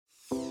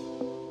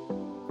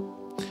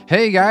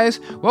Hey guys,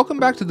 welcome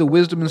back to the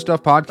Wisdom and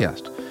Stuff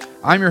podcast.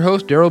 I'm your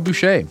host, Daryl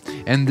Boucher,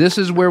 and this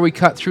is where we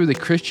cut through the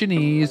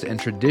Christianese and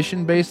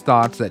tradition-based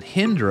thoughts that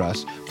hinder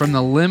us from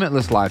the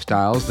limitless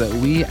lifestyles that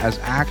we as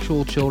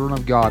actual children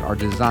of God are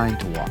designed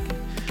to walk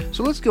in.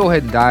 So let's go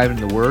ahead and dive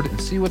into the Word and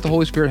see what the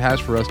Holy Spirit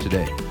has for us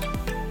today.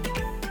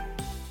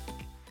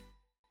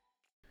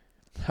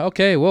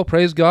 Okay, well,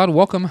 praise God.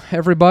 Welcome,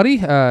 everybody.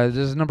 This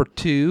is number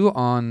 2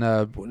 on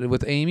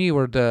with Amy.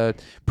 We're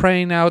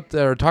praying out,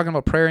 or talking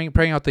about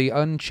praying out the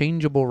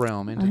unchangeable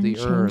realm into the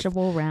earth.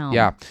 Unchangeable realm.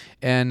 Yeah,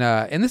 and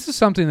this is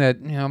something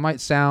that might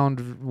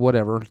sound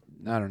whatever.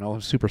 I don't know,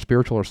 super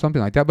spiritual or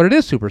something like that, but it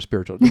is super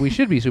spiritual. We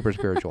should be super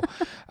spiritual,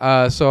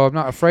 so I'm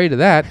not afraid of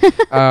that.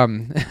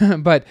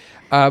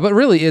 But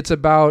really, it's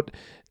about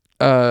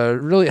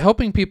really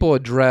helping people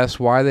address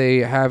why they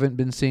haven't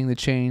been seeing the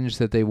change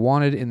that they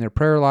wanted in their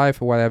prayer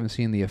life, or why they haven't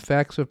seen the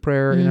effects of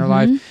prayer in their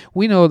life.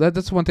 We know that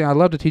that's one thing I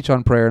love to teach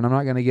on prayer, and I'm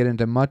not going to get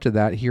into much of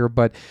that here,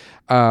 but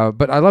I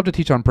love to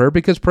teach on prayer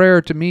because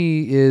prayer, to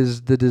me,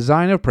 is the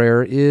design of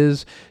prayer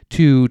is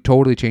to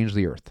totally change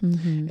the earth,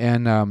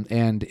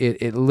 and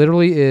it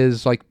literally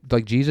is like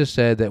Jesus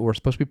said that we're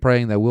supposed to be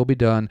praying that will be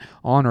done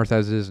on earth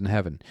as it is in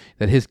heaven,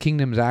 that His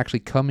kingdom is actually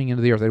coming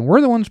into the earth, and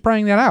we're the ones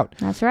praying that out.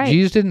 That's right.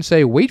 Jesus didn't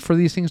say wait for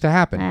these things to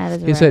happen.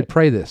 He said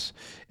pray this,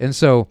 and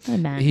so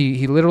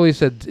he literally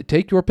said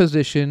take your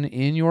position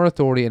in your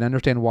authority and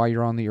understand why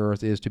you're on the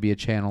earth is to be a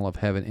channel of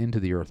heaven into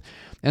the earth,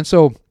 and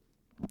so.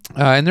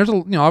 And there's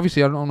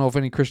obviously I don't know if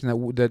any Christian that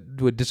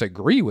would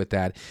disagree with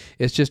that.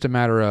 It's just a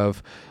matter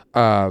of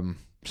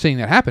seeing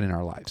that happen in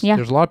our lives. Yeah.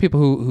 There's a lot of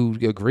people who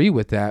agree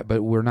with that,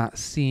 but we're not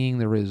seeing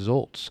the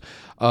results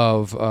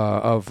of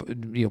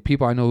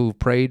people I know who've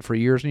prayed for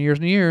years and years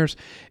and years,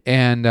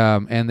 and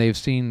they've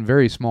seen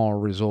very small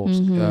results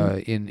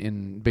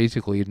in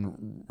basically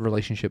in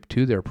relationship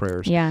to their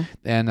prayers. Yeah.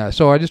 And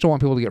so I just don't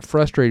want people to get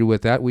frustrated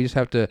with that. We just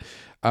have to.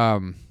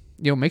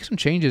 Make some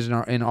changes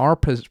in our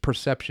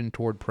perception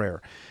toward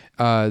prayer.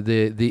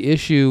 The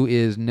issue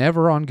is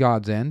never on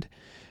God's end.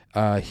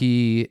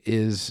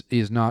 He's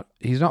not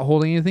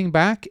holding anything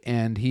back,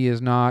 and He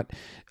is not.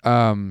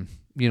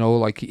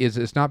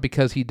 It's not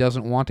because He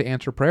doesn't want to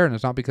answer prayer, and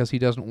it's not because He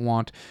doesn't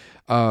want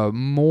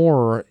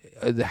more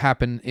to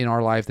happen in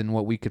our life than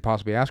what we could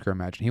possibly ask or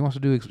imagine. He wants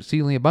to do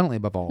exceedingly abundantly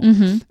above all.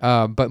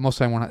 But most of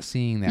the time we're not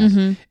seeing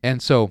that.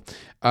 And so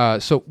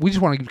we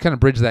just want to kind of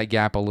bridge that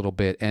gap a little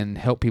bit and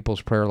help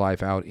people's prayer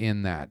life out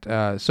in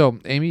that. So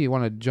Amy, you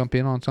want to jump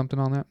in on something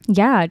on that?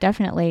 Yeah,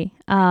 definitely.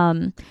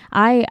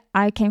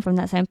 I came from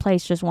that same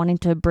place, just wanting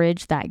to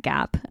bridge that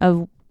gap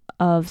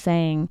of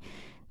saying,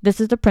 this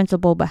is the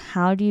principle, but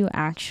how do you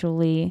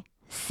actually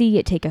see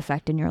it take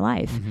effect in your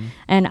life?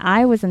 And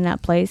I was in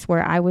that place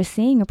where I was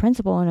seeing a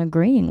principle and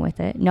agreeing with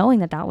it, knowing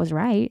that that was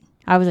right.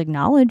 I was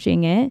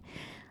acknowledging it,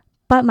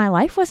 but my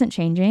life wasn't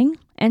changing.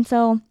 And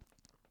so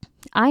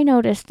I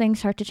noticed things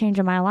start to change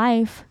in my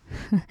life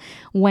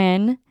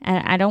when,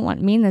 and I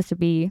don't mean this to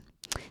be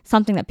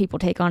something that people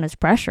take on as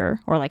pressure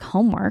or like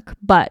homework,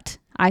 but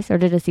I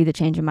started to see the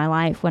change in my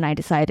life when I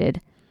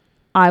decided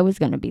I was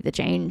going to be the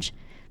change.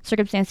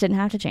 Circumstance didn't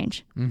have to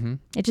change.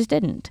 It just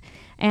didn't.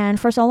 And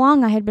for so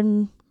long, I had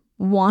been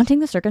wanting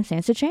the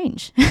circumstance to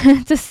change,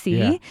 to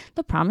see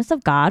the promise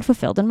of God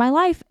fulfilled in my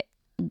life.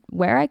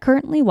 Where I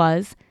currently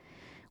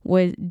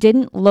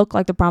didn't look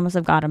like the promise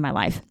of God in my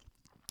life.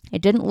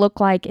 It didn't look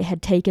like it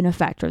had taken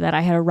effect, or that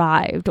I had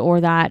arrived, or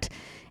that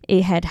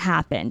it had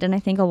happened. And I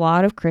think a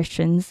lot of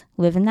Christians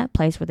live in that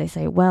place where they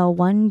say, well,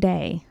 one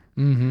day,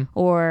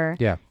 or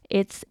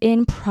it's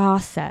in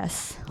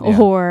process,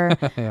 or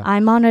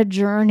I'm on a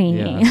journey,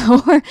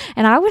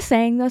 and I was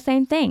saying those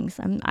same things.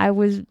 I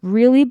was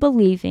really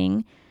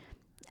believing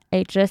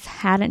it just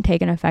hadn't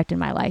taken effect in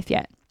my life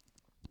yet.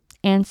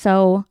 And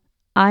so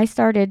I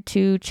started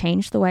to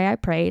change the way I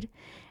prayed,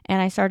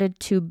 and I started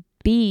to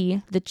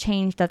be the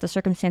change that the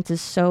circumstances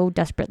so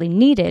desperately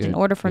needed in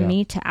order for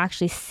me to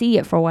actually see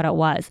it for what it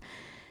was.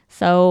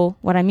 So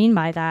what I mean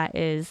by that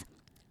is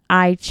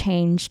I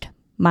changed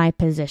my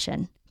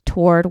position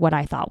toward what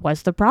I thought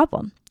was the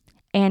problem.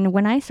 And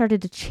when I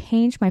started to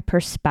change my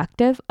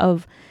perspective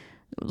of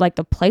like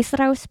the place that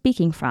I was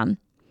speaking from,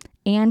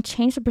 and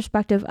change the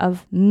perspective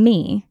of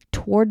me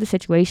toward the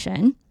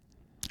situation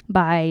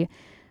by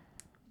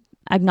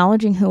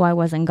acknowledging who I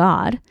was in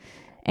God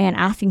and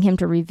asking Him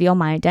to reveal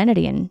my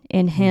identity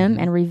in Him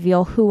and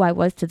reveal who I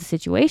was to the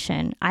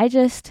situation,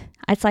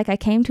 it's like I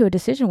came to a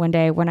decision one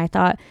day when I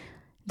thought,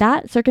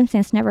 that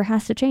circumstance never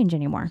has to change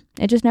anymore.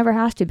 It just never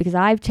has to, because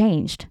I've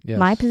changed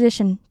my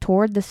position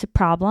toward this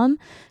problem,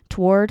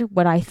 toward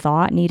what I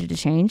thought needed to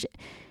change.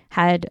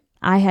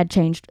 I had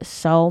changed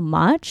so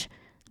much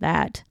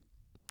that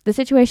the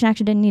situation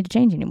actually didn't need to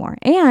change anymore.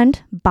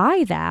 And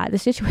by that, the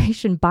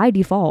situation by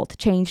default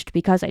changed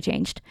because I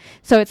changed.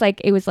 So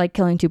it was like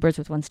killing two birds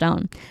with one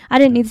stone. I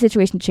didn't need the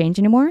situation to change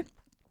anymore.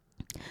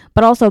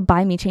 But also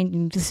by me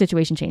changing, the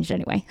situation changed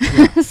anyway.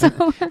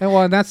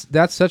 And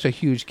that's such a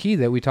huge key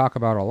that we talk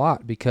about a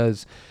lot,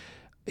 because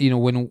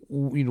when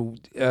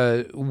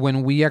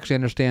we actually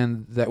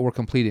understand that we're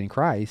complete in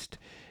Christ,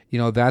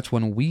 that's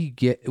when we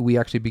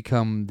actually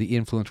become the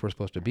influence we're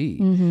supposed to be.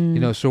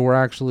 Mm-hmm. So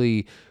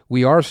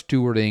we are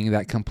stewarding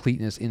that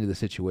completeness into the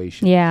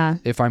situation. Yeah.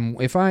 If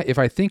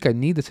I think I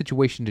need the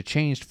situation to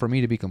change for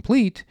me to be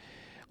complete,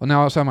 well,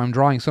 now I'm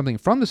drawing something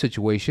from the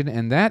situation,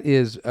 and that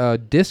is a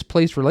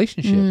displaced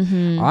relationship.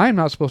 Mm-hmm. I'm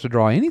not supposed to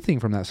draw anything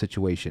from that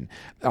situation.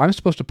 I'm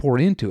supposed to pour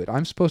into it.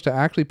 I'm supposed to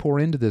actually pour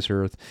into this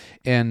earth.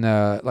 And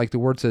like the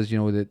word says,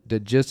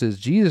 that just as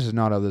Jesus is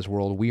not of this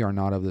world, we are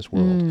not of this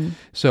world.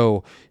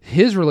 So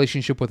his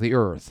relationship with the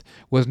earth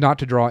was not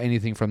to draw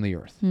anything from the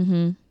earth,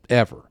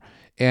 ever.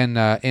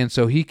 And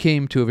so he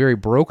came to a very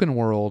broken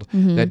world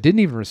that didn't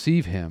even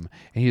receive him,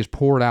 and he just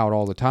poured out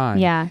all the time.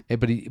 Yeah.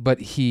 But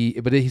he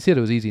said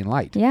it was easy and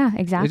light. Yeah,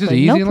 exactly. It's just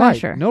easy and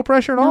pressure. light. No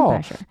pressure at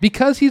all.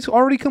 Because he's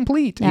already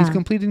complete. Yeah. He's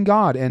complete in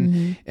God.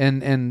 And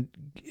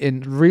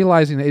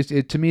realizing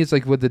that to me, it's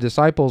like with the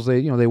disciples,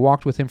 they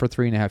walked with him for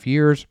 3.5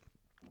 years.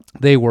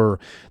 They were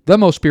the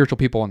most spiritual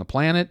people on the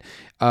planet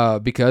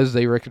because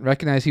they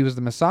recognized he was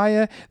the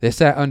Messiah. They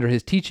sat under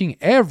his teaching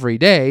every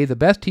day, the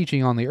best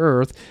teaching on the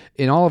earth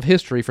in all of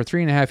history for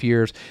 3.5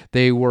 years.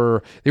 They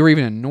were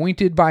even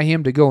anointed by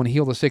him to go and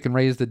heal the sick and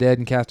raise the dead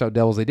and cast out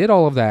devils. They did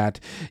all of that.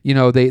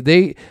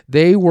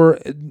 They were,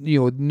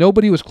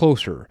 nobody was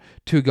closer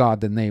to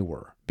God than they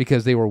were,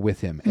 because they were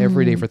with him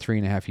every day for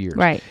 3.5 years.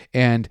 Right.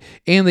 And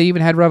they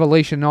even had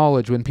revelation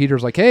knowledge when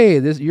Peter's like, hey,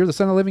 you're the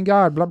Son of the living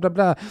God, blah, blah,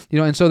 blah.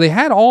 And so they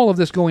had all of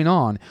this going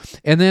on.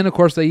 And then, of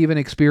course, they even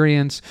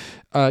experience,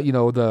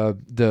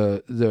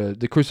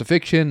 the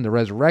crucifixion, the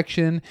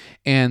resurrection.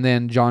 And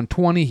then John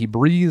 20, he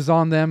breathes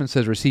on them and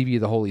says, receive ye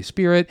the Holy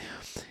Spirit.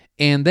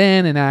 And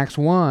then in Acts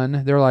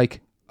 1, they're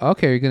like,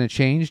 okay, are you going to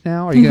change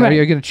now? Are you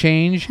going to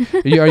change?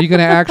 Are you going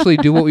to actually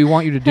do what we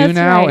want you to do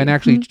now, and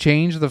actually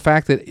change the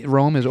fact that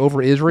Rome is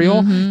over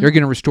Israel? You're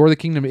going to restore the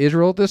kingdom of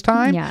Israel at this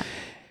time? Yeah.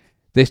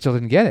 They still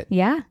didn't get it.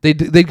 Yeah.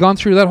 They'd gone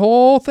through that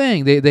whole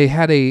thing. They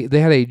had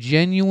a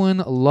genuine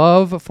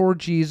love for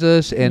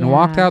Jesus and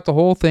walked out the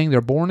whole thing.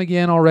 They're born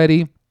again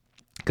already,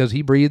 because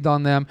he breathed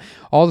on them,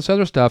 all this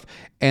other stuff,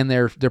 and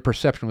their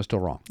perception was still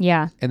wrong.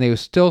 Yeah. And they were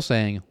still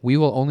saying, we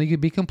will only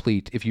be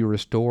complete if you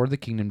restore the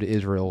kingdom to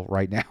Israel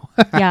right now.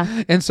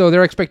 Yeah. And so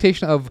their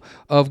expectation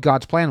of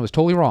God's plan was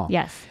totally wrong.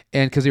 Yes.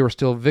 And because they were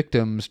still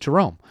victims to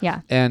Rome.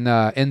 Yeah. And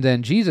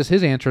then Jesus,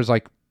 his answer is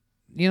like,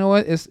 you know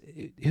what?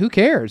 Who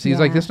cares? He's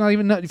like, it's not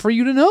even for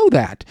you to know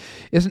that.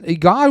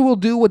 God will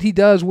do what he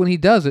does when he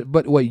does it,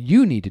 but what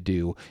you need to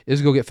do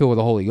is go get filled with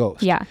the Holy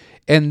Ghost. Yeah.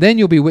 And then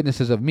you'll be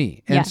witnesses of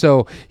me. And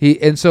so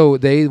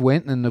they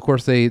went, and of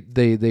course they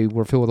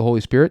were filled with the Holy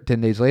Spirit 10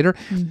 days later,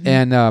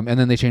 and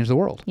then they changed the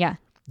world. Yeah.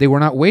 They were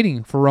not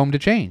waiting for Rome to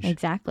change.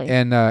 Exactly.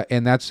 And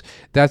that's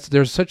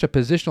there's such a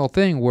positional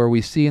thing where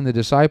we see in the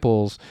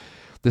disciples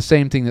the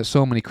same thing that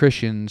so many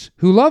Christians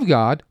who love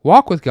God,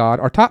 walk with God,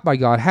 are taught by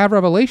God, have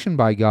revelation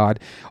by God,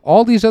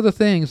 all these other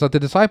things that the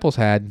disciples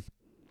had,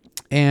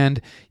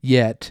 and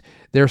yet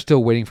they're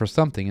still waiting for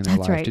something in their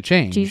life to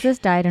change. Jesus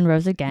died and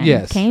rose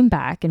again, came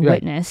back and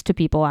witnessed to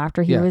people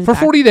after he was for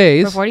 40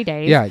 days. For 40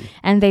 days. Yeah.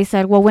 And they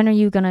said, well, when are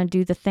you going to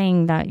do the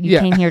thing that you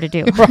came here to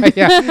do? Right,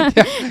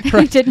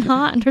 They did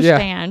not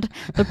understand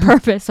the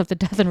purpose of the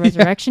death and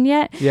resurrection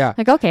yet. Yeah.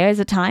 Like, okay,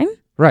 is it time?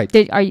 Right.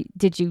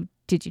 Did you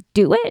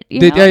do it?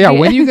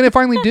 When are you going to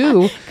finally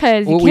do?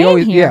 Because you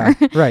came here,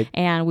 right.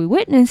 and we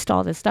witnessed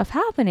all this stuff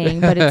happening,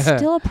 but it's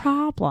still a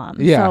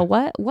problem. Yeah. So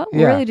what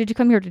really did you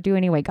come here to do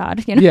anyway,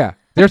 God? Yeah.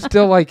 They're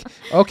still like,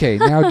 okay,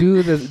 now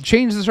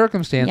change the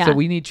circumstance that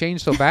we need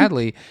change so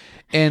badly.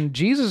 And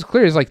Jesus is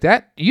clear. He's like,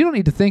 that you don't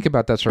need to think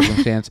about that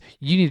circumstance.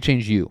 You need to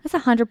change you.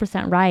 That's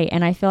 100% right.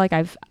 And I feel like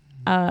I've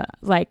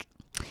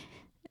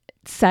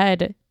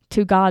said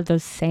to God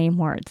those same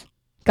words.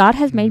 God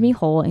has made me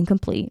whole and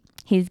complete.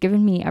 He's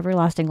given me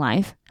everlasting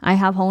life. I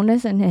have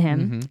wholeness in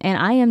him, and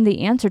I am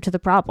the answer to the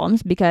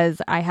problems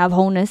because I have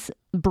wholeness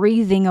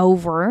breathing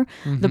over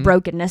the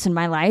brokenness in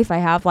my life. I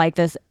have like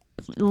this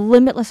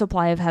limitless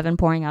supply of heaven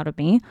pouring out of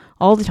me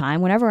all the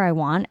time. Whenever I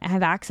want, I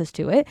have access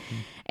to it.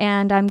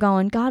 And I'm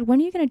going, God, when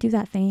are you going to do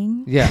that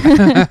thing?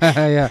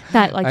 Yeah.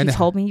 That like you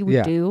told me you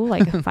would do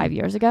like 5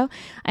 years ago.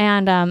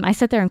 And I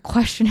sit there and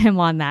question him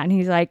on that. And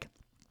he's like,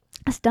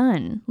 it's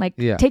done. Like,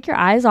 take your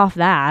eyes off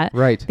that.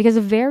 Right. Because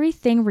the very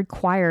thing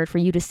required for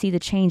you to see the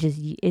change is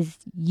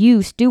you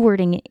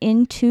stewarding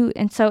into.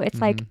 And so it's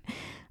like,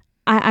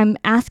 I'm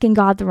asking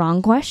God the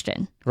wrong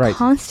question. Right.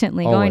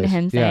 Constantly going to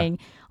him saying,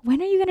 when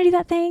are you going to do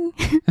that thing?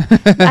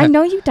 I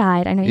know you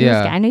died. I know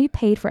I know you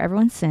paid for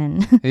everyone's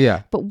sin.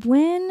 Yeah. But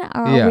when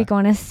are we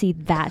going to see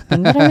that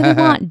thing that I really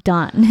want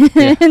done?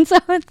 And so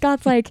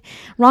God's like,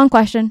 wrong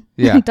question.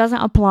 Yeah. It doesn't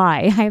apply.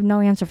 I have no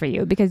answer for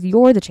you because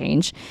you're the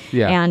change.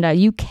 Yeah. And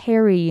you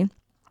carry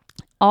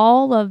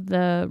all of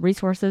the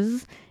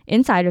resources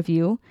inside of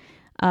you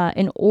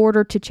in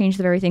order to change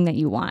the very thing that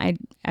you want.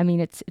 I mean,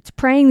 it's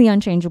praying the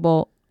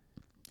unchangeable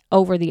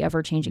over the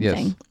ever-changing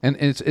thing. And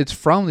it's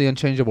from the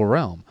unchangeable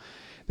realm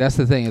That's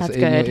the thing. That's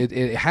good.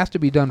 It has to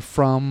be done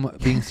from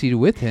being seated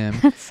with Him.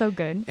 That's so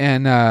good.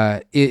 And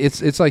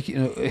it's like,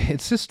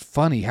 it's just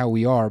funny how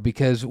we are,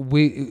 because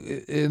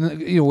we,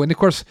 and of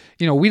course,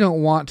 we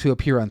don't want to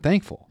appear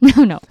unthankful.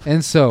 No.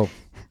 And so,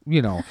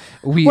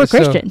 we're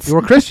Christians.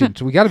 We're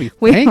Christians. We got to be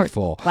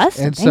thankful.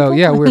 And so,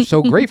 we're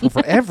so grateful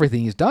for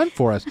everything He's done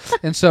for us.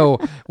 And so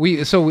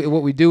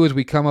what we do is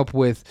we come up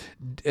with,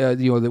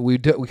 we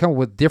come up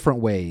with different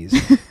ways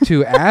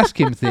to ask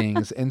Him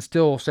things and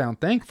still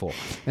sound thankful.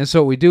 And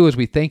so what we do is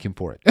we thank Him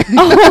for it.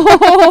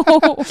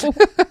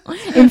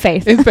 In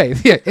faith. In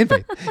faith. And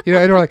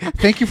we're like,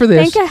 thank you for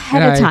this. Thank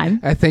ahead of time.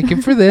 I thank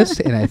Him for this,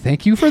 and I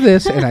thank you for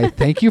this, and I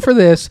thank you for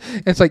this.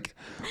 And it's like,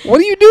 what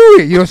are you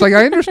doing? It's like,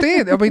 I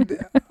understand.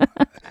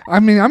 I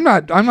mean, I'm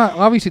not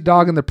obviously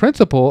dogging the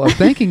principle of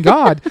thanking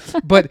God,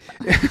 but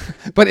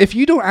if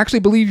you don't actually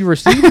believe you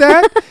received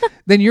that,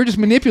 then you're just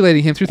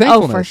manipulating Him through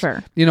thankfulness. Oh, for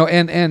sure.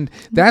 And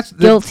that's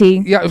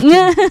guilty.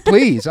 Yeah,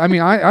 please. I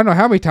mean, I don't know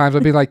how many times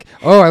I'd be like,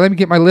 oh, let me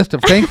get my list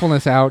of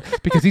thankfulness out,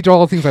 because these are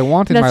all the things I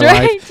want in my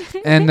life.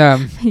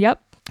 And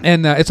yep.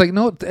 And it's like,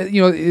 no,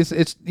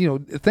 it's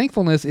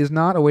thankfulness is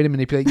not a way to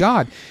manipulate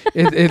God.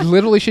 It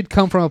literally should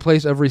come from a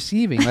place of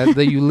receiving,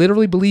 that you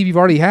literally believe you've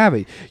already have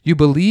it. You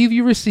believe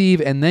you receive,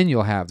 and then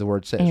you'll have, the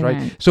word says. Amen.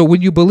 Right? So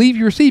when you believe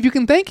you receive, you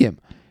can thank Him.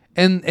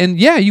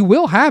 And you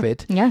will have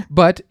it. Yeah.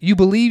 But you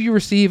believe you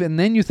receive, and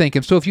then you thank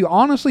Him. So if you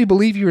honestly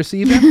believe you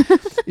receive Him,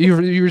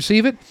 you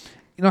receive it.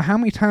 How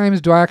many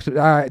times do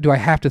I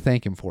have to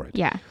thank Him for it?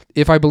 Yeah.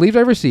 If I believed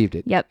I received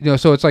it. Yep.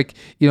 So it's like,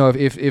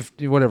 if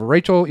whatever,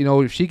 Rachel,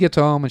 if she gets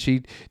home and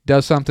she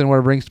does something,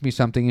 or brings me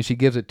something and she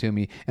gives it to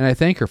me, and I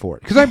thank her for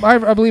it, because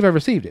I believe I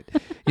received it.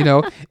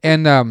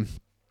 And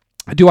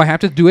do I have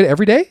to do it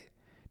every day?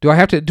 Do I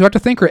have to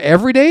thank her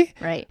every day?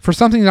 Right. For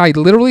something that I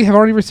literally have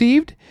already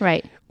received?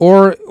 Right.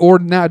 Or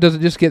now does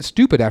it just get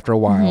stupid after a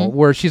while,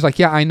 where she's like,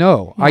 yeah, I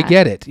know, I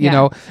get it, you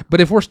know.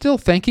 But if we're still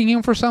thanking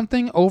Him for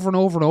something over and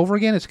over and over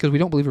again, it's because we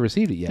don't believe we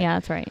received it yet. Yeah,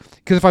 that's right.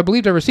 Because if I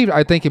believed I received it,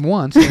 I'd thank Him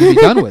once and be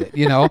done with it,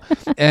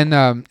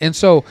 and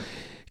so,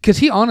 because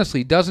He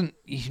honestly doesn't.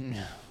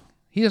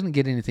 He doesn't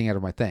get anything out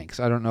of my thanks.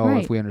 I don't know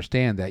if we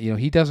understand that.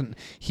 He doesn't.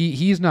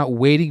 He's not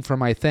waiting for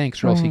my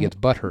thanks, or else He gets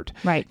butthurt.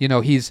 Right.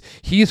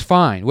 He's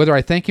fine whether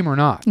I thank Him or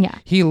not. Yeah.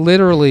 He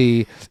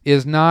literally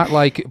is not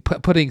like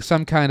putting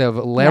some kind of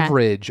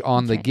leverage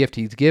on the gift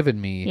He's given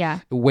me.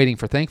 Yeah. Waiting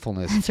for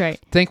thankfulness. That's right.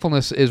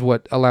 Thankfulness is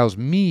what allows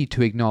me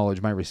to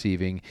acknowledge my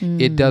receiving.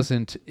 It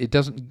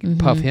doesn't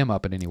puff Him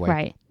up in any way.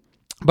 Right.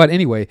 But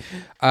anyway,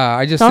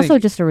 I just think... It's also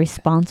just a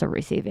response of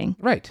receiving.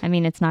 Right. I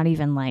mean, it's not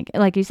even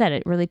like you said,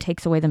 it really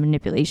takes away the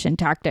manipulation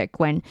tactic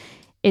when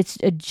it's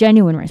a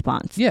genuine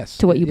response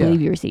to what you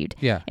believe you received.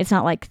 Yeah. It's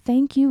not like,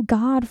 thank you,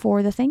 God,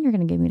 for the thing you're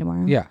going to give me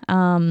tomorrow. Yeah.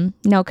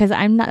 No, because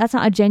that's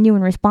not a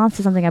genuine response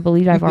to something I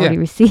believe I've already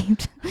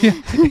received. Yeah,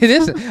 it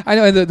isn't. I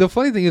know. And the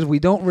funny thing is, we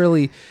don't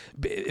really,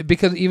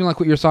 because even like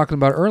what you were talking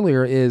about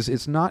earlier, is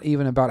it's not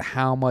even about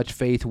how much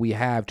faith we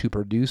have to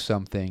produce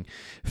something.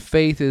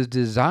 Faith is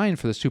designed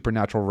for the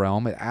supernatural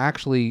realm. It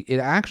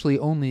actually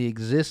only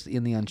exists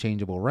in the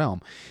unchangeable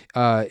realm,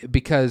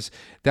 because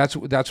that's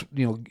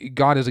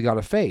God is a God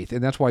of faith,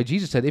 and that's why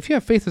Jesus said, if you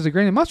have faith as a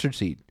grain of mustard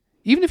seed,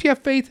 even if you have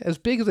faith as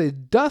big as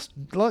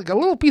like a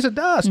little piece of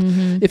dust,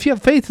 if you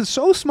have faith that's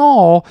so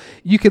small,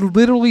 you could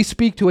literally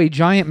speak to a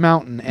giant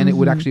mountain and it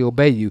would actually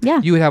obey you. Yeah.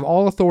 You would have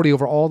all authority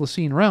over all the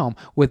seen realm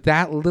with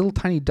that little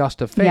tiny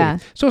dust of faith. Yeah.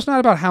 So it's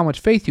not about how much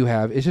faith you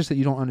have. It's just that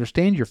you don't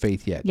understand your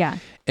faith yet. Yeah.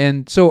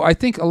 And so I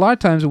think a lot of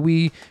times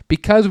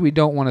because we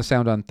don't want to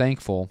sound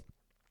unthankful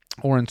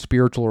or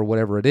unspiritual or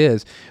whatever it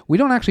is, we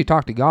don't actually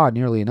talk to God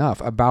nearly enough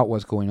about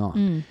what's going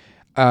on.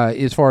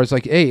 As far as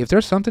like, hey, if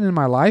there's something in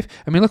my life,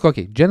 I mean, look,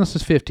 okay,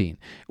 Genesis 15,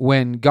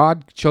 when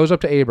God shows up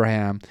to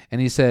Abraham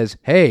and He says,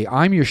 hey,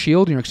 I'm your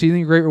shield and your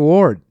exceedingly great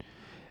reward.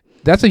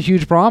 That's a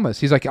huge promise.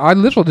 He's like,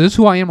 this is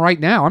who I am right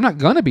now. I'm not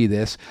going to be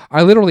this.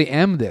 I literally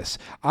am this.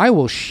 I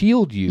will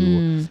shield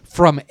you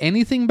from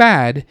anything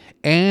bad,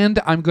 and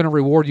I'm going to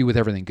reward you with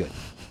everything good.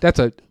 That's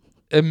a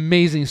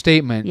amazing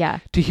statement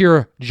to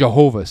hear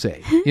Jehovah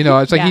say.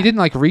 It's like he didn't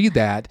like read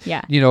that.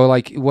 Yeah.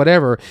 Like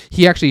whatever.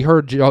 He actually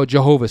heard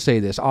Jehovah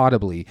say this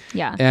audibly.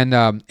 Yeah.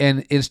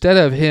 And instead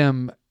of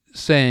him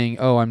saying,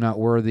 "Oh, I'm not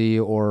worthy,"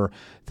 or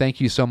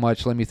 "Thank you so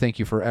much, let me thank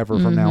you forever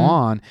from now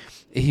on,"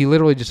 he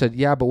literally just said,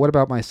 "Yeah, but what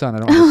about my son? I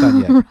don't have a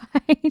son yet."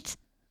 Right.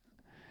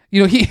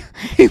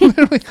 He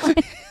literally.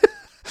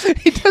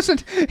 He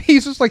doesn't.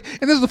 He's just like,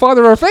 and this is the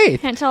father of our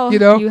faith. Can't tell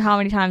you how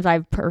many times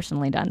I've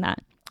personally done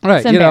that. Right,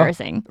 it's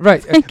embarrassing.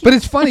 Right, but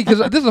it's funny because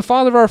this is the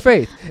father of our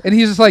faith, and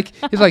he's like,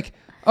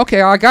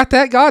 okay, I got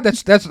that, God.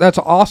 That's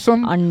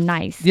awesome. Oh,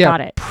 nice. Yeah,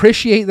 got it.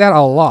 Appreciate that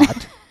a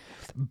lot.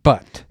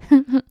 But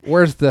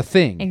where's the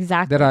thing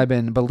that I've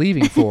been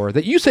believing for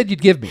that you said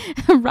you'd give me?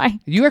 Right.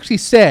 You actually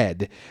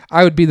said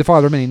I would be the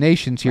father of many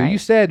nations here. Right. You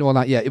said, well,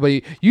 not yet,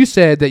 but you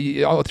said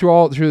that through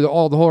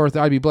all the whole earth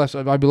I'd be blessed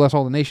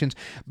all the nations.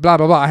 Blah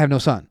blah blah. I have no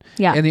son.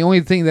 Yeah. And the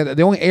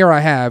only heir I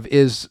have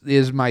is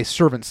my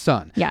servant's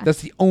son. Yeah.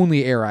 That's the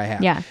only heir I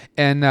have. Yeah.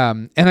 And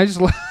I just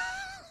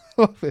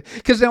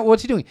Because now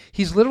what's he doing?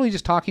 He's literally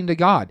just talking to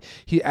God.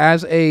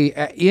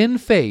 In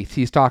faith,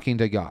 he's talking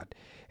to God.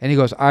 And he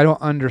goes, I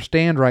don't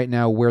understand right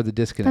now where the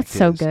disconnect is.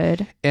 That's so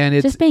good. And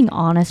it's just being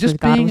honest with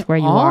God with where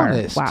you are.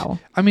 Wow.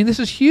 I mean,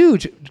 this is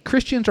huge.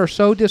 Christians are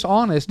so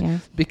dishonest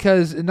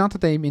because, not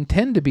that they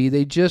intend to be,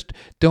 they just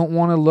don't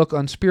want to look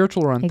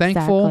unspiritual or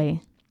unthankful.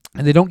 Exactly.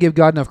 And they don't give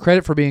God enough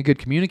credit for being a good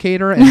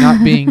communicator and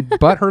not being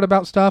butthurt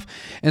about stuff.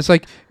 And it's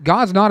like,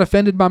 God's not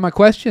offended by my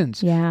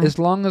questions as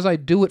long as I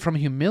do it from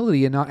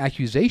humility and not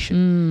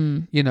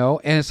accusation. You know,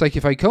 and it's like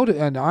if I go to,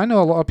 and I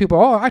know a lot of people,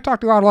 I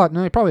talk to God a lot.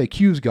 No, you probably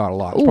accuse God a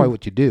lot. That's probably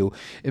what you do.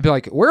 It'd be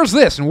like, where's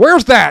this and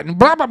where's that and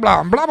blah, blah, blah,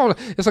 and blah, blah,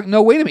 blah. It's like,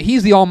 no, wait a minute.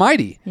 He's the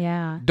Almighty.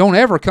 Yeah. Don't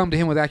ever come to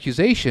him with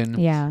accusation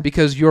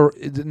because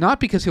not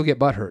because he'll get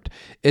butthurt.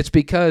 It's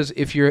because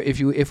if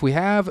we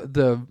have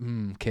the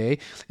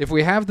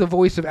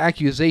voice of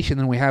accusation,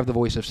 then we have the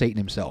voice of Satan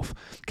himself,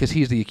 because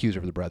he's the accuser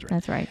of the brethren.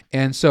 That's right.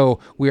 And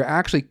so we're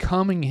actually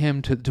coming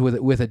him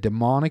with a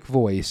demonic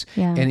voice,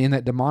 and in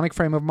that demonic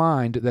frame of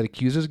mind that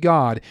accuses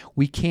God,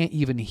 we can't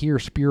even hear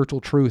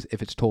spiritual truth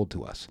if it's told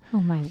to us.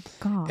 Oh my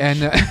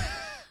gosh.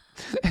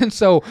 And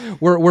so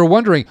we're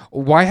wondering,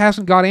 why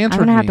hasn't God answered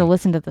me? I'm gonna have to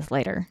listen to this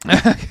later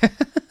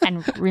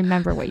and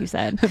remember what you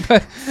said.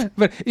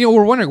 But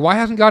we're wondering, why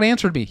hasn't God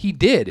answered me? He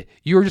did.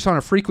 You were just on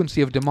a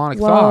frequency of demonic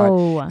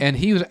thought, and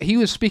he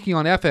was speaking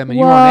on FM, and you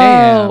were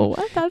on AM.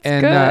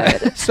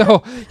 That's good.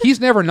 So he's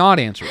never not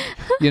answered.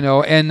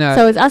 And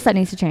so it's us that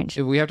needs to change.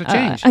 We have to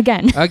change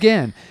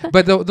again.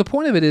 But the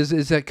point of it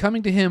is that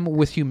coming to him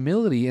with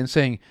humility and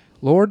saying,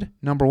 Lord,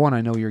 number one, I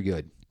know you're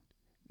good.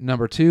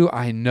 Number two,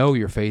 I know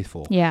you're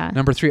faithful. Yeah.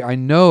 Number three, I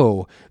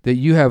know that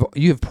you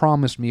have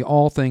promised me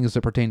all things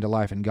that pertain to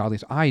life and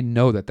godliness. I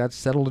know that. That's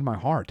settled in my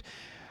heart.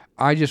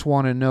 I just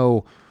want to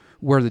know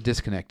where the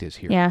disconnect is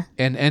here. Yeah.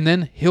 And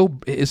then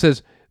it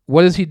says,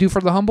 what does he do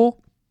for the humble?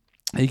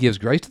 He gives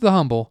grace to the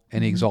humble,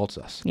 and he exalts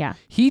us. Yeah.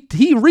 He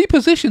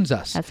repositions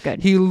us. That's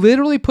good. He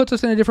literally puts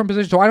us in a different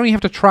position, so I don't even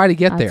have to try to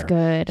get there.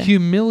 That's good.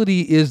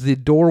 Humility is the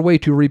doorway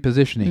to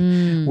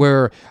repositioning,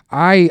 where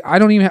I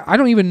don't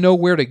even know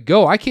where to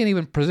go. I can't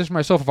even position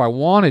myself if I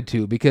wanted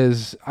to,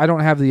 because I don't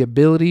have the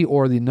ability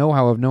or the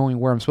know-how of knowing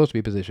where I'm supposed to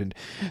be positioned.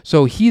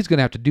 So he's going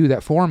to have to do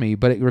that for me,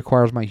 but it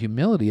requires my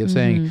humility of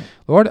saying,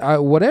 Lord,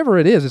 whatever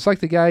it is. It's like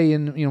the guy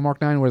in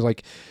Mark 9 where it's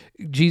like,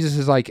 Jesus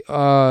is like,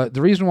 the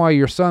reason why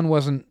your son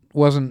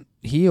wasn't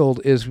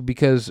healed is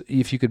because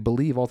if you could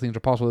believe, all things are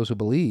possible to those who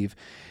believe.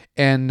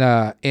 And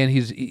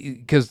he's,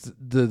 because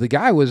the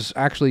guy was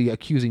actually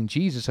accusing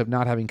Jesus of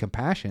not having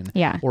compassion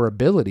or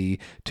ability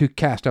to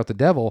cast out the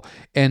devil.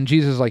 And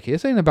Jesus is like,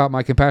 this ain't about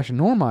my compassion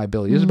nor my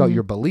ability. It's about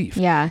your belief.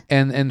 Yeah.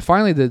 And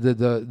finally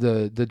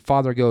the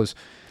father goes,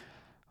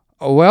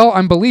 oh, well,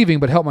 I'm believing,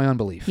 but help my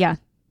unbelief. Yeah.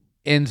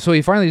 And so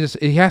he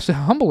has to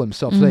humble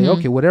himself, say,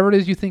 okay, whatever it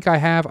is you think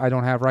I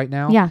don't have right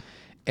now. Yeah.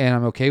 And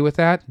I'm okay with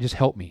that. Just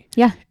help me.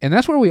 Yeah. And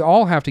that's where we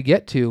all have to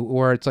get to,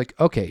 where it's like,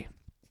 okay,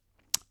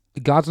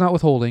 God's not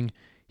withholding.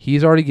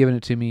 He's already given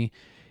it to me.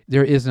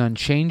 There is an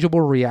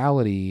unchangeable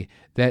reality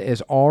that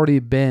has already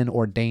been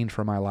ordained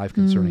for my life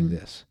concerning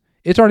this.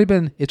 It's already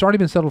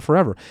been settled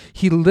forever.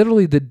 He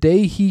literally, the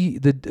day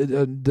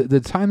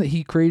the time that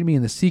he created me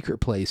in the secret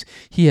place,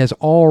 he has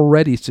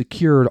already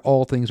secured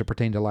all things that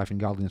pertain to life and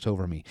godliness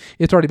over me.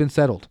 It's already been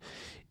settled.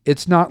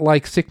 It's not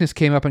like sickness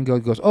came up and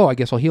goes, oh, I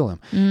guess I'll heal him.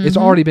 It's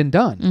already been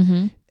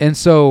done. And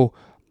so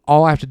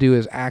all I have to do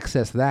is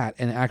access that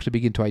and actually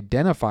begin to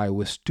identify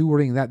with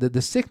stewarding that.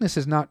 The sickness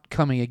is not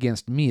coming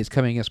against me, it's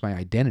coming against my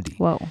identity.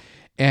 Whoa.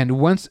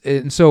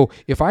 And so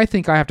if I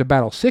think I have to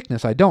battle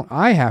sickness, I don't.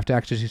 I have to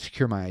actually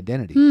secure my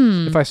identity.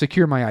 If I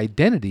secure my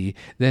identity,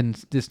 then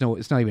it's not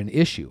even an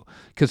issue,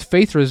 because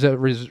faith resides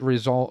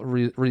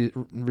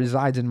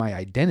in my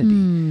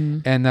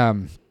identity.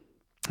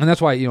 And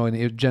that's why,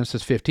 in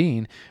Genesis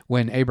 15,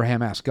 when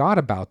Abraham asked God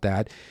about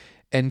that,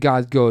 and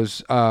God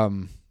goes,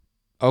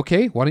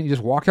 okay, why don't you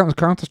just walk out and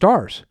count the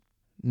stars?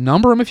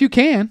 Number them if you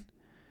can.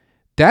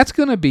 That's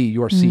going to be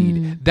your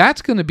seed.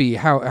 That's going to be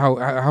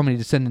how many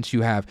descendants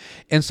you have.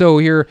 And so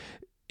here,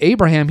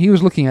 Abraham, he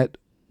was looking at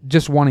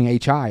just wanting a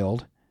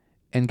child,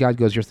 and God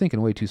goes, you're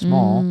thinking way too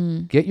small.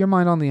 Get your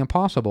mind on the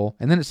impossible.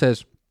 And then it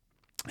says,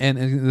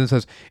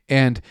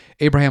 and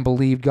Abraham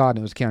believed God, and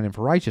it was counted him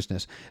for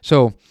righteousness.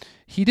 So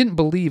he didn't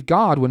believe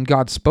God when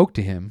God spoke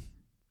to him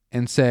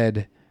and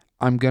said,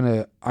 I'm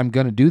gonna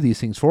do these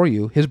things for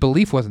you. His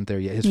belief wasn't there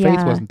yet. His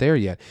faith wasn't there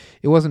yet.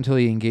 It wasn't until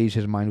he engaged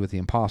his mind with the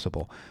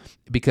impossible,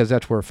 because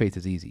that's where faith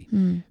is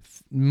easy.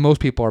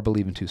 Most people are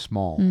believing too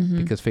small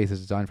because faith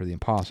is designed for the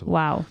impossible.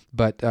 Wow.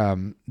 But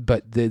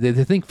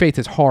they think faith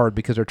is hard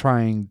because they're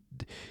trying.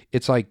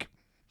 It's like.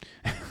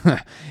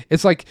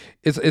 It's like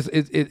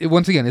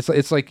once again,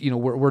 it's like,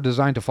 we're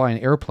designed to fly an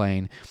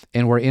airplane,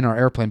 and we're in our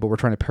airplane, but we're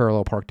trying to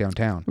parallel park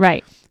downtown.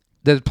 Right.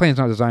 The plane's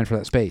not designed for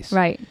that space.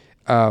 Right.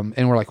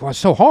 And we're like, well, it's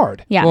so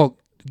hard. Yeah. Well,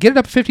 get it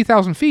up to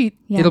 50,000 feet.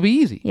 Yeah. It'll be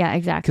easy. Yeah,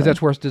 exactly. Because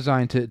that's where it's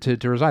designed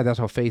to reside. That's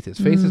how faith is.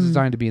 Faith is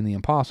designed to be in the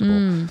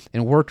impossible,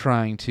 and we're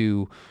trying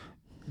to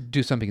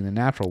do something in the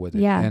natural with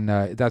it. Yeah. And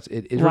it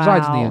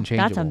resides in the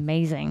unchangeable. That's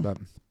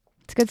amazing.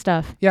 It's good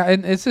stuff. Yeah,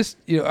 and it's just,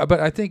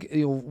 but I think,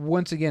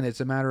 once again, it's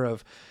a matter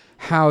of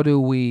how do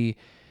we,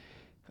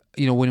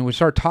 when we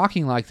start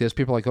talking like this,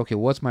 people are like, okay,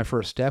 what's my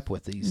first step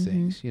with these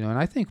things? And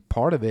I think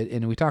part of it,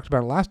 and we talked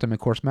about it last time, of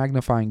course,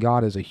 magnifying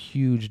God is a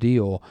huge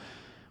deal.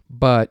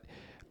 But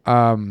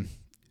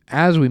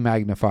as we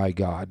magnify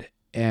God,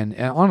 and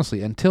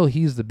honestly, until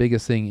he's the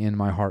biggest thing in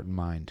my heart and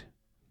mind,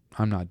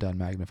 I'm not done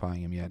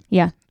magnifying him yet.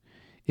 Yeah.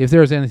 If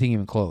there's anything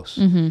even close,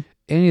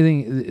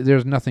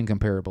 there's nothing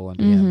comparable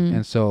unto him.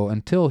 And so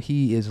until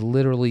he is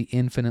literally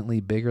infinitely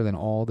bigger than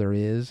all there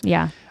is,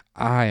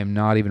 I am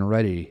not even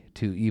ready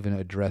to even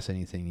address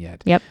anything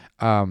yet. Yep.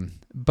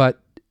 But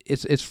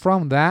it's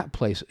from that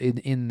place,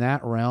 in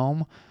that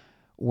realm,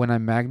 when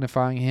I'm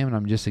magnifying him and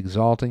I'm just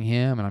exalting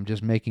him and I'm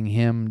just making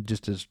him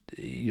just as,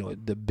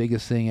 the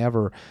biggest thing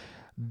ever,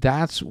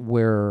 that's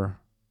where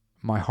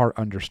my heart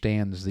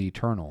understands the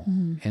eternal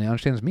and it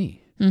understands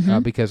me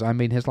because I'm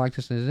made in his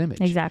likeness and his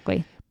image.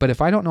 Exactly. But if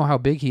I don't know how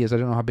big he is, I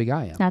don't know how big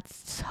I am.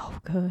 That's so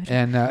good.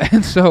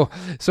 And so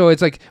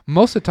it's like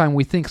most of the time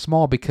we think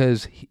small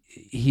because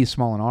he's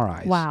small in our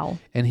eyes. Wow.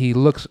 And he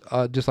looks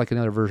just like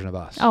another version of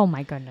us. Oh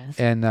my goodness.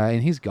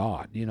 And he's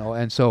God,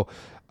 and so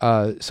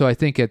I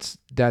think it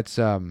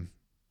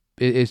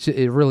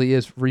really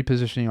is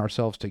repositioning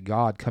ourselves to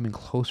God, coming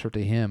closer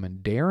to him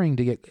and daring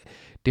to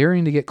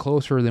get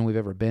closer than we've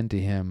ever been to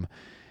him,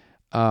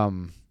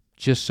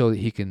 just so that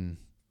he can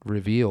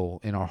reveal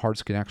and our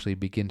hearts can actually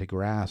begin to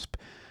grasp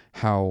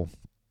how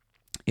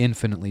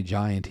infinitely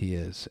giant he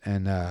is.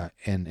 And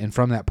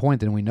from that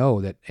point, then we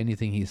know that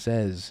anything he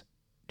says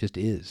just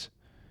is.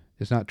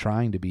 It's not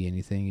trying to be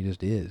anything, he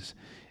just is.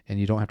 And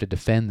you don't have to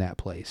defend that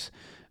place.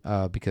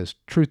 Because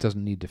truth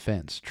doesn't need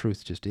defense.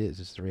 Truth just is.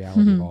 It's the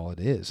reality of all it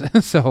is.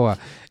 So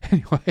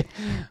anyway,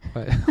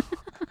 but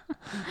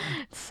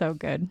so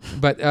good.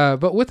 But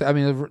with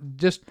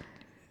just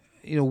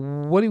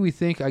what do we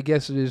think? I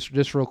guess it is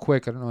just real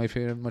quick. I don't know if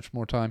you have much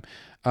more time.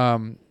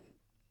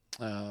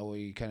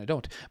 We kind of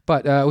don't.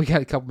 But we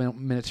got a couple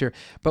minutes here.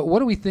 But what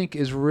do we think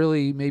is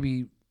really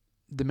maybe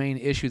the main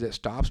issue that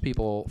stops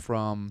people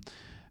from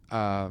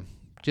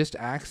just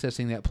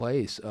accessing that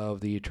place of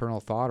the eternal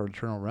thought or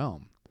eternal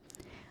realm?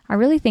 I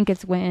really think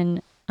it's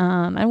when,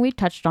 and we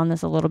touched on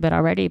this a little bit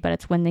already, but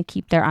it's when they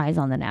keep their eyes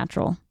on the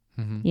natural,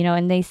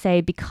 and they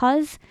say,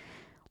 because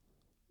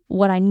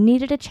what I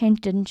needed to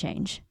change didn't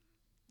change,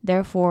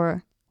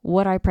 therefore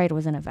what I prayed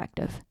was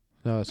ineffective.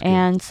 Oh, that's good.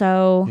 And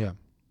so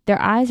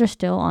their eyes are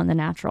still on the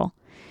natural,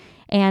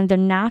 and the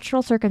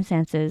natural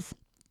circumstances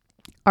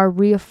are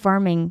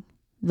reaffirming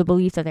the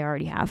belief that they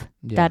already have,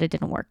 that it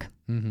didn't work.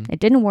 It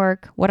didn't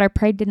work. What I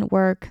prayed didn't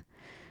work.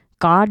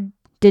 God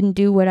didn't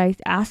do what I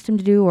asked him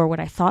to do or what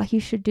I thought he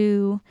should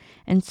do.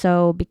 And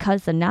so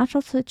because the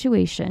natural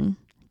situation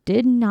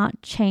did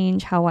not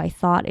change how I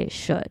thought it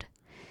should,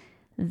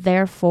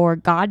 therefore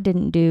God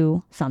didn't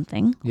do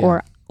something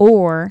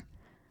or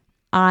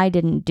I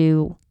didn't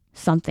do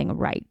something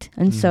right.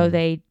 And so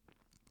they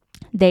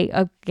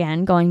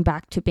again, going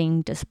back to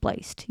being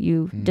displaced,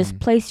 you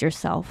displace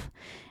yourself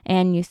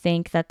and you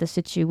think that the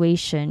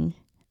situation,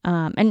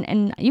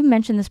 and you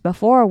mentioned this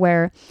before,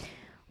 where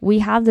we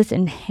have this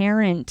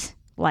inherent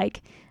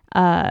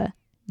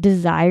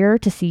desire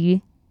to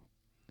see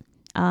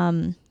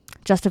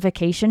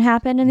justification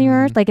happen in the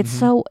earth. Like it's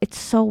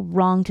so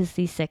wrong to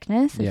see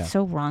sickness. It's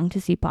so wrong to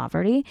see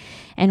poverty.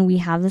 And we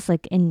have this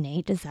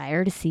innate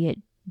desire to see it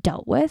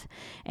dealt with.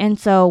 And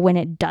so when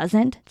it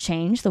doesn't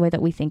change the way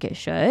that we think it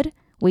should,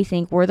 we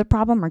think we're the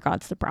problem or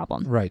God's the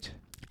problem. Right.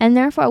 And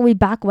therefore we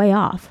back way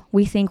off.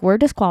 We think we're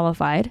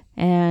disqualified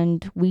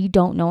and we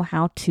don't know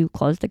how to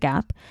close the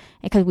gap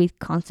because we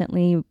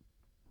constantly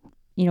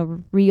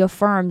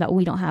reaffirm that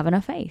we don't have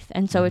enough faith.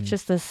 And so it's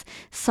just this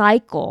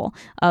cycle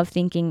of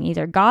thinking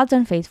either God's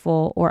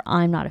unfaithful or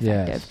I'm not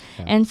effective. Yes.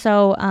 Yeah. And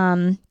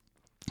so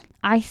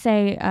I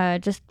say,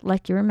 just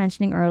like you were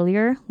mentioning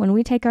earlier, when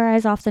we take our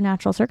eyes off the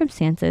natural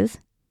circumstances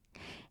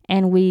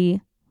and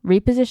we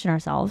reposition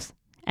ourselves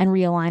and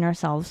realign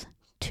ourselves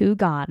to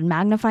God and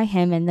magnify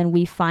him, and then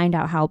we find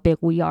out how big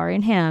we are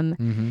in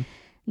him,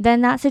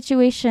 then that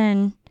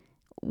situation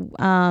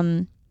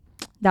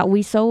that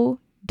we so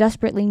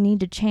desperately need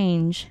to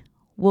change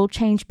will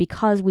change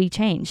because we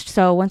changed.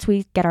 So once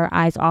we get our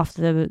eyes off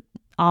the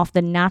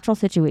natural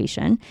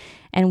situation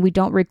and we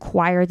don't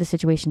require the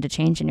situation to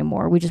change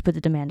anymore, we just put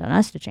the demand on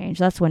us to change.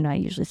 That's when I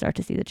usually start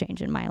to see the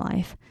change in my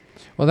life.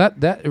 Well,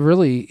 that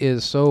really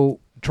is so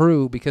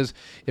true, because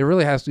it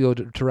really has to go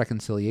to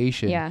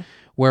reconciliation. Yeah.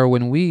 Where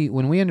when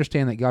we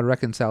understand that God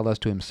reconciled us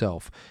to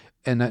himself,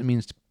 and that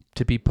means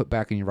to be put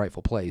back in your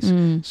rightful place.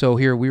 So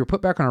here we were put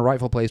back on our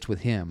rightful place with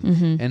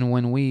him. And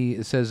when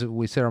it says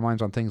we set our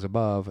minds on things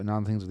above and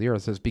on things of the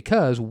earth, it says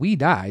because we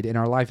died and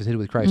our life is hid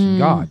with Christ in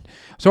God.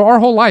 So our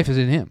whole life is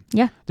in him.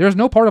 Yeah. There's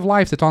no part of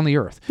life that's on the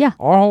earth. Yeah.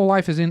 Our whole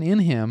life is in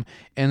him,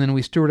 and then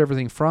we steward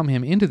everything from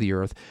him into the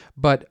earth,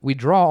 but we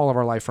draw all of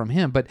our life from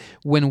him. But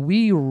when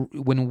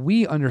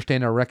we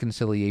understand our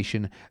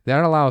reconciliation,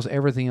 that allows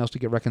everything else to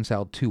get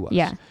reconciled to us.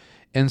 Yeah.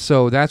 And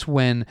so that's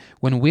when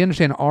we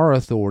understand our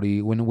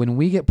authority, when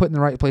we get put in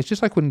the right place,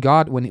 just like when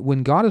God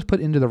is put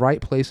into the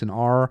right place in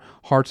our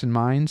hearts and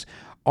minds,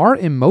 our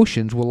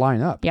emotions will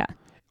line up. Yeah.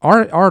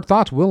 Our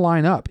thoughts will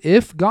line up.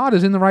 If God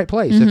is in the right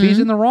place, if he's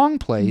in the wrong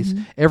place,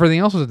 everything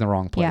else is in the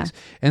wrong place. Yeah.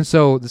 And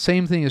so the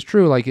same thing is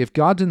true. Like if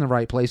God's in the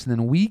right place and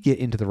then we get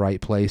into the right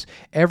place,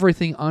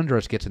 everything under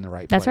us gets in the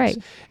right place. That's right.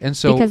 And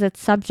so because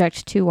it's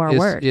subject to our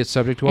word. It's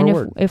subject to our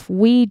word. If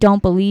we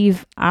don't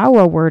believe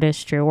our word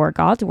is true or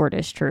God's word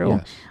is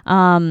true,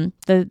 yes.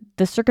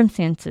 The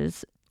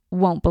circumstances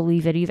won't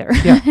believe it either.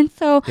 Yeah. And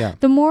so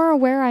the more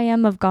aware I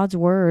am of God's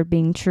word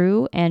being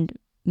true and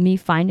me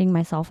finding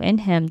myself in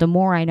him, the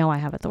more I know I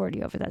have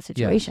authority over that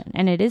situation. Yes.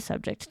 And it is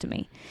subject to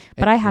me.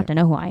 But I have to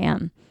know who I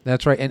am.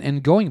 That's right.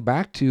 And going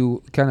back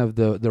to kind of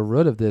the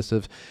root of this,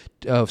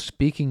 of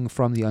speaking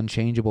from the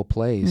unchangeable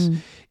place,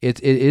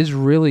 it is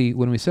really,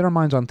 when we set our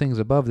minds on things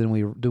above, then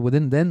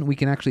we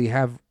can actually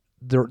have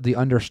the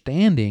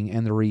understanding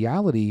and the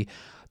reality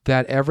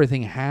that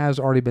everything has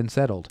already been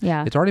settled.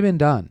 Yeah. It's already been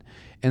done.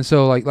 And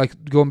so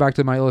like going back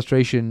to my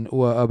illustration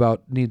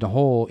about needing a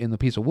hole in the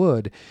piece of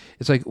wood,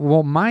 it's like,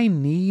 well, my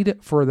need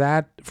for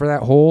that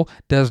hole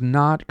does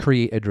not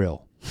create a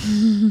drill.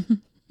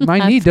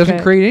 My need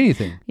doesn't create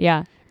anything.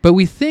 Yeah. But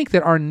we think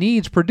that our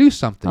needs produce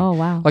something. Oh,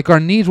 wow. Like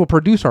our needs will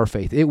produce our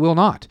faith. It will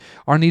not.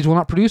 Our needs will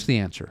not produce the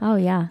answer. Oh,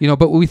 yeah.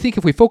 But we think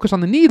if we focus on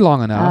the need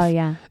long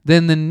enough,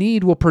 then the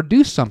need will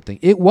produce something.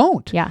 It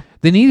won't. Yeah.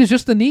 The need is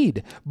just the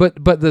need. But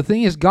the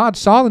thing is, God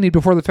saw the need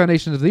before the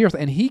foundations of the earth,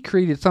 and he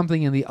created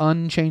something in the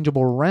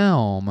unchangeable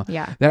realm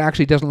that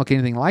actually doesn't look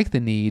anything like the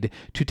need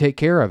to take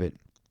care of it.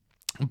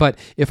 But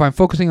if I'm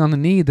focusing on the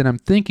need, then I'm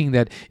thinking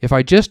that if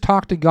I just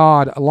talk to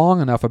God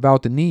long enough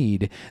about the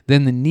need,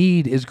 then the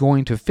need is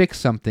going to fix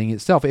something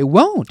itself. It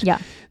won't. Yeah.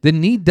 The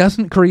need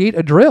doesn't create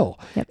a drill.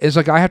 Yep. It's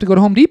like I have to go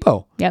to Home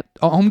Depot. Yep.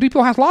 Home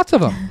Depot has lots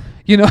of them.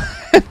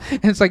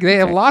 And it's like they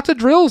have lots of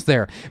drills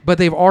there, but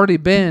they've already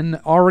been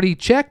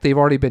checked. They've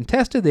already been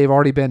tested. They've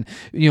already been,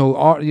 they're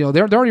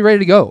already ready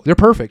to go. They're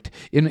perfect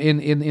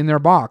in their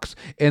box,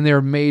 and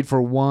they're made for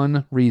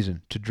one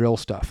reason: to drill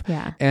stuff.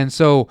 Yeah. And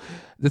so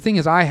the thing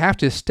is, I have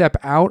to step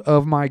out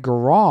of my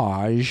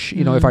garage,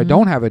 if I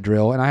don't have a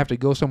drill, and I have to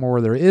go somewhere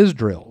where there is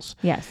drills.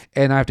 Yes.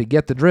 And I have to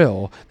get the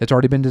drill that's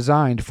already been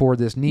designed for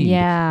this need.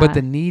 Yeah. But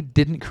the need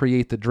didn't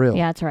create the drill.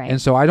 Yeah, that's right.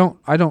 And so I don't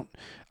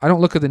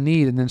look at the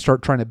need and then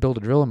start trying to build a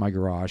drill in my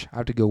garage. I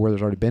have to go where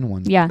there's already been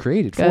one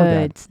created for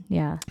that.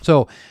 Yeah.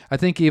 So I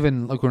think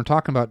even like when we're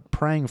talking about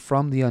praying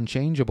from the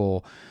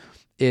unchangeable,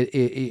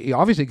 it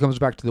obviously comes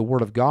back to the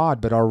Word of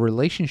God, but our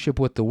relationship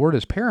with the Word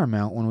is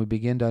paramount when we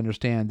begin to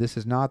understand this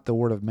is not the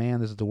Word of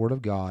man, this is the Word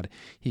of God.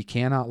 He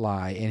cannot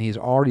lie, and He's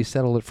already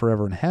settled it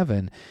forever in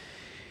heaven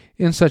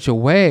in such a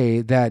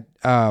way that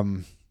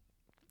I'm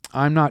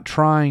not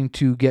trying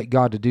to get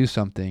God to do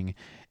something,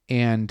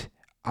 and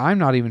I'm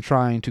not even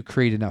trying to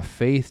create enough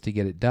faith to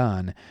get it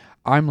done.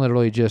 I'm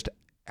literally just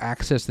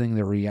accessing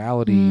the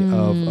reality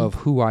of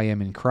who I am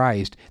in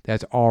Christ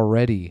that's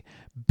already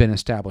been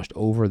established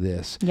over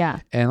this. Yeah.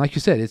 And like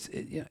you said, it's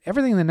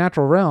everything in the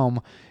natural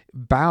realm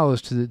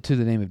bows to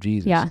the name of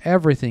Jesus. Yeah.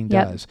 Everything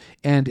does.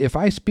 And if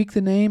I speak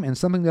the name and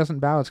something doesn't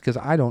bow, it's because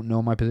I don't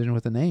know my position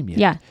with the name yet.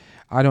 Yeah.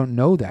 I don't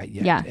know that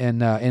yet. Yeah.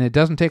 And it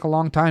doesn't take a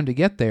long time to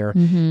get there.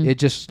 Mm-hmm. It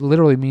just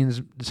literally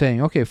means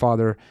saying, okay,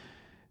 Father,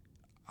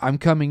 I'm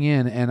coming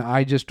in, and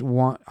I just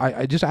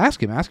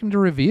ask him to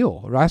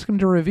reveal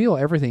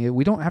everything.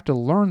 We don't have to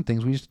learn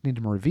things. We just need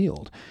them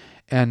revealed.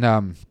 And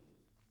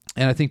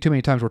I think too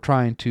many times we're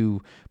trying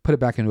to put it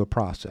back into a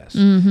process.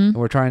 Mm-hmm. And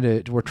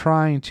we're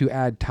trying to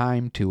add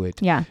time to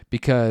it. Yeah.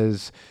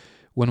 Because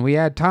when we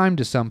add time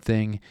to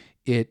something,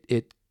 it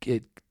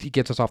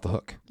gets us off the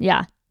hook.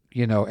 Yeah.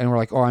 And we're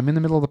like, oh, I'm in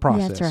the middle of the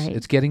process. That's right.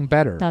 It's getting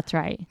better. That's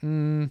right.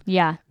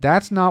 Yeah.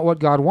 That's not what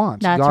God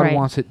wants. God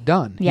wants it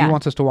done. Yeah. He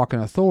wants us to walk in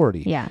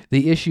authority. Yeah.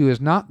 The issue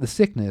is not the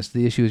sickness.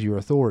 The issue is your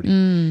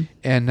authority.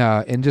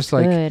 And just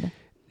like,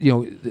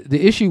 the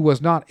issue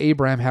was not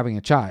Abraham having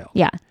a child.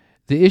 Yeah.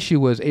 The issue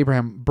was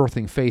Abraham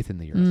birthing faith in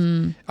the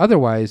earth.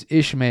 Otherwise,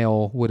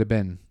 Ishmael would have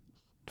been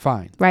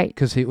fine. Right.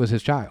 Because it was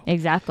his child.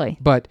 Exactly.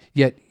 But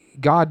yet,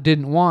 God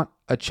didn't want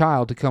a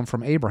child to come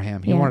from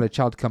Abraham. He wanted a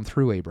child to come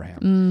through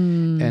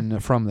Abraham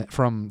and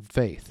from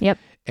faith. Yep.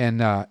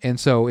 And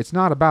so it's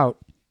not about,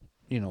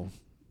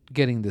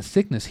 getting the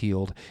sickness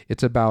healed.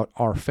 It's about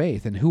our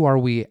faith and who are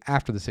we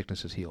after the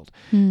sickness is healed?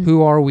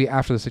 Who are we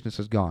after the sickness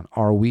is gone?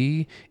 Are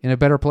we in a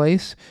better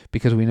place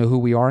because we know who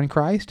we are in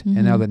Christ?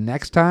 And now the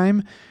next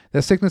time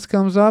that sickness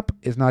comes up,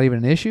 it's not even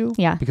an issue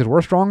because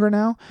we're stronger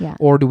now? Yeah.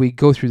 Or do we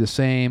go through the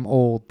same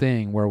old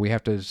thing where we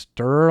have to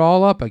stir it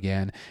all up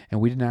again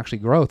and we didn't actually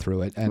grow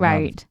through it? And,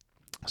 right.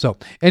 So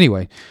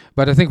anyway,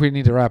 but I think we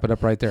need to wrap it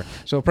up right there.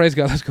 So praise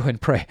God. Let's go ahead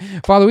and pray.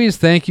 Father, we just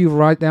thank you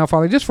right now,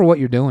 Father, just for what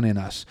you're doing in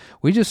us.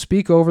 We just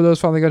speak over those,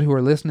 Father God, who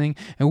are listening.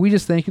 And we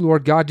just thank you,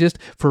 Lord God, just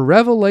for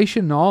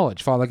revelation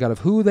knowledge, Father God, of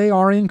who they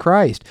are in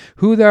Christ,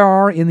 who they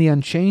are in the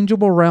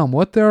unchangeable realm,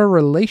 what their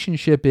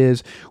relationship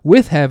is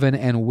with heaven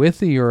and with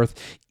the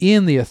earth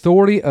in the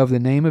authority of the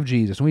name of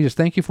Jesus. And we just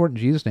thank you for it in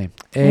Jesus' name.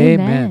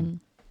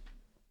 Amen.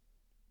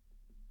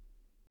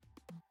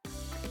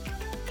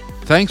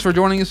 Thanks for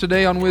joining us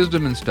today on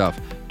Wisdom and Stuff.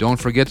 Don't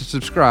forget to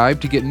subscribe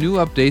to get new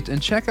updates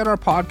and check out our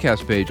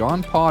podcast page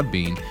on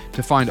Podbean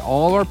to find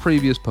all our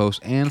previous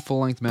posts and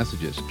full-length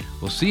messages.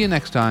 We'll see you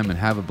next time and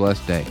have a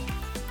blessed day.